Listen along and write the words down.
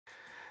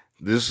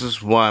This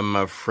is why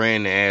my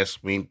friend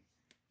asked me,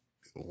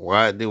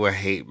 why do I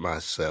hate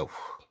myself?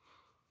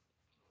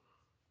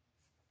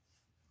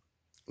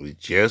 With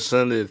just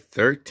under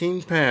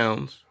 13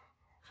 pounds,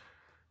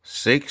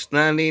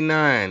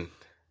 $6.99,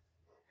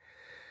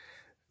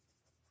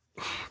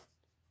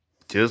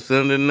 just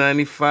under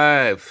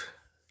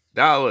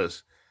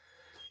 $95.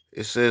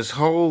 It says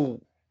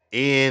whole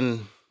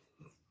in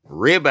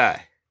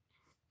ribeye.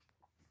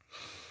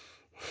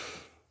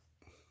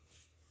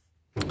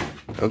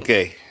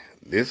 Okay,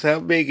 this is how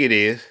big it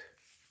is.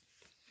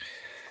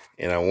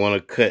 And I want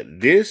to cut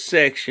this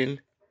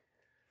section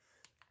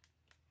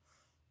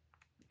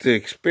to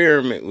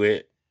experiment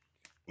with.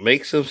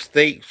 Make some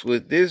steaks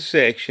with this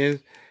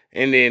section.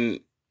 And then,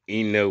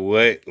 you know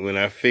what? When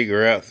I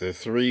figure out the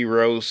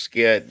 3-roast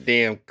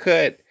goddamn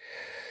cut,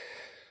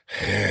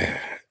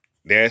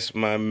 that's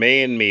my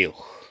man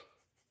meal.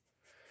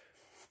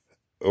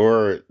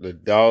 Or the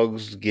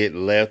dogs get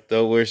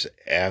leftovers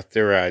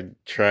after I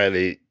try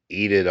to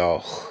eat it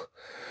all.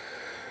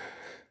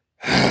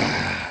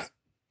 The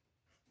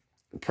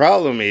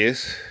problem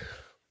is,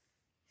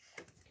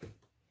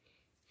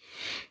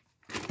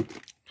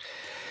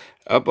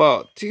 I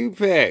bought 2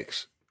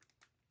 packs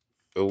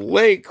of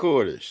leg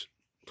quarters,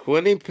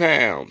 20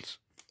 pounds,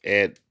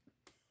 at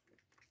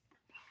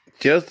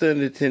just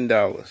under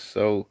 $10.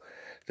 So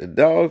the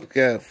dog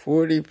got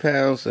 40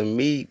 pounds of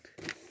meat.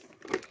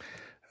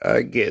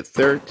 I get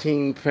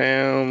 13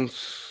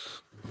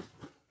 pounds.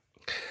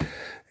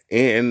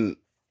 And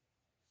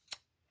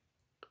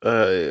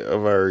I've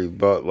already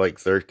bought like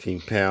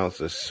 13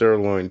 pounds of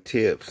sirloin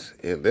tips.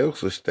 And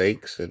those are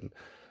steaks. And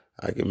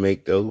I can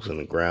make those in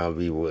the ground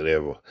beef,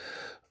 whatever.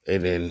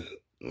 And then,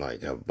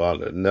 like, I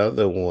bought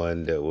another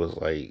one that was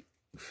like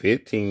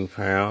 15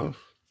 pounds.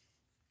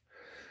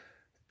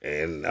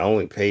 And I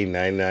only paid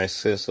 99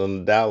 cents on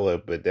the dollar,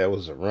 but that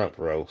was a rump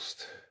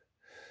roast.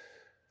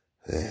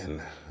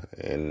 And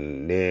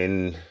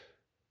then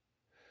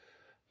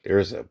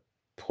there's a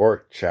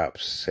pork chop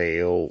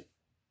sale.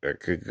 I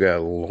could get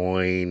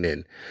loin,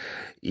 and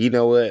you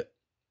know what?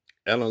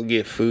 I don't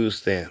get food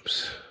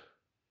stamps.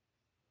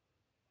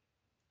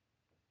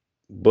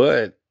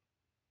 But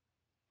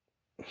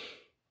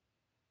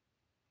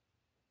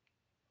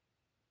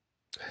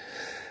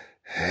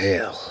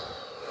hell,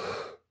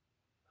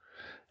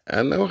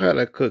 I know how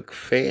to cook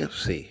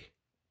fancy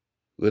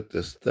with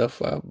the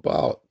stuff I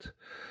bought.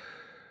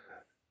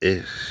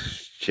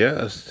 It's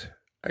just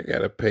I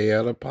gotta pay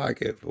out of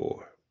pocket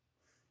for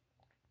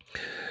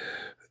it.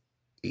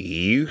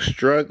 You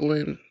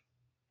struggling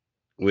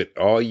with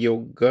all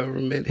your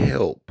government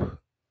help?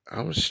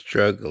 I'm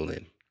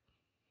struggling.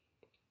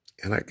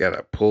 And I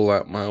gotta pull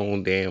out my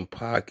own damn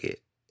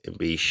pocket and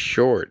be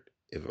short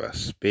if I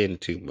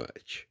spend too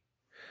much.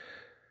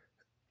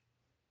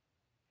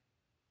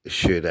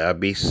 Should I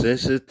be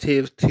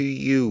sensitive to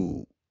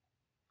you?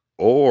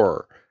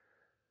 Or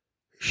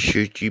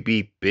should you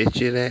be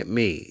bitching at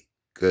me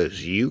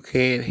because you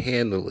can't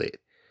handle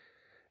it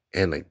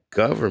and the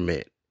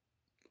government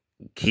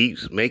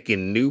keeps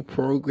making new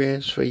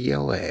programs for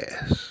your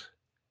ass?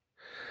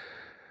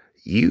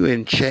 You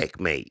in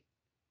checkmate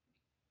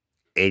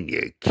and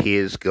your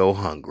kids go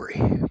hungry.